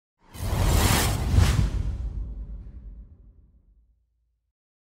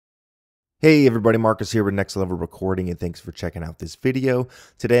Hey everybody, Marcus here with Next Level Recording, and thanks for checking out this video.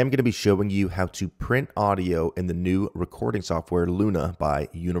 Today I'm going to be showing you how to print audio in the new recording software Luna by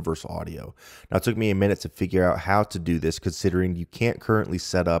Universal Audio. Now it took me a minute to figure out how to do this, considering you can't currently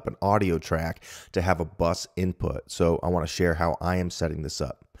set up an audio track to have a bus input. So I want to share how I am setting this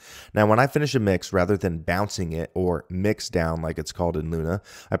up. Now, when I finish a mix, rather than bouncing it or mix down like it's called in Luna,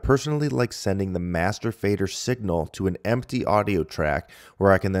 I personally like sending the master fader signal to an empty audio track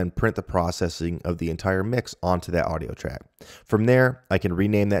where I can then print the processing of the entire mix onto that audio track. From there, I can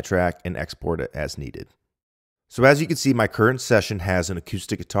rename that track and export it as needed. So as you can see, my current session has an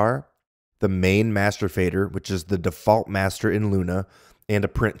acoustic guitar, the main master fader, which is the default master in Luna, and a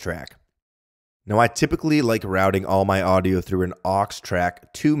print track. Now, I typically like routing all my audio through an aux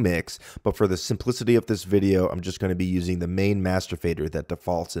track to mix, but for the simplicity of this video, I'm just going to be using the main master fader that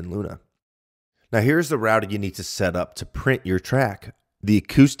defaults in Luna. Now, here's the routing you need to set up to print your track. The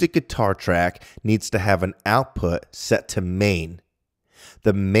acoustic guitar track needs to have an output set to main.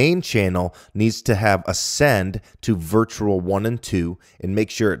 The main channel needs to have a send to virtual 1 and 2, and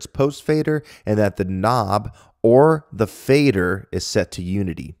make sure it's post fader and that the knob or the fader is set to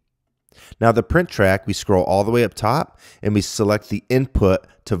unity. Now the print track, we scroll all the way up top and we select the input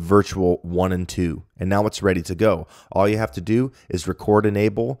to virtual 1 and 2. And now it's ready to go. All you have to do is record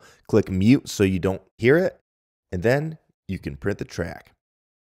enable, click mute so you don't hear it, and then you can print the track.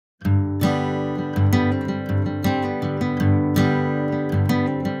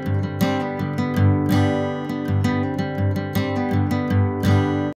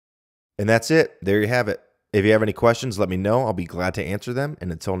 And that's it. There you have it. If you have any questions, let me know. I'll be glad to answer them.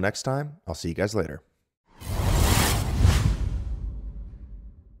 And until next time, I'll see you guys later.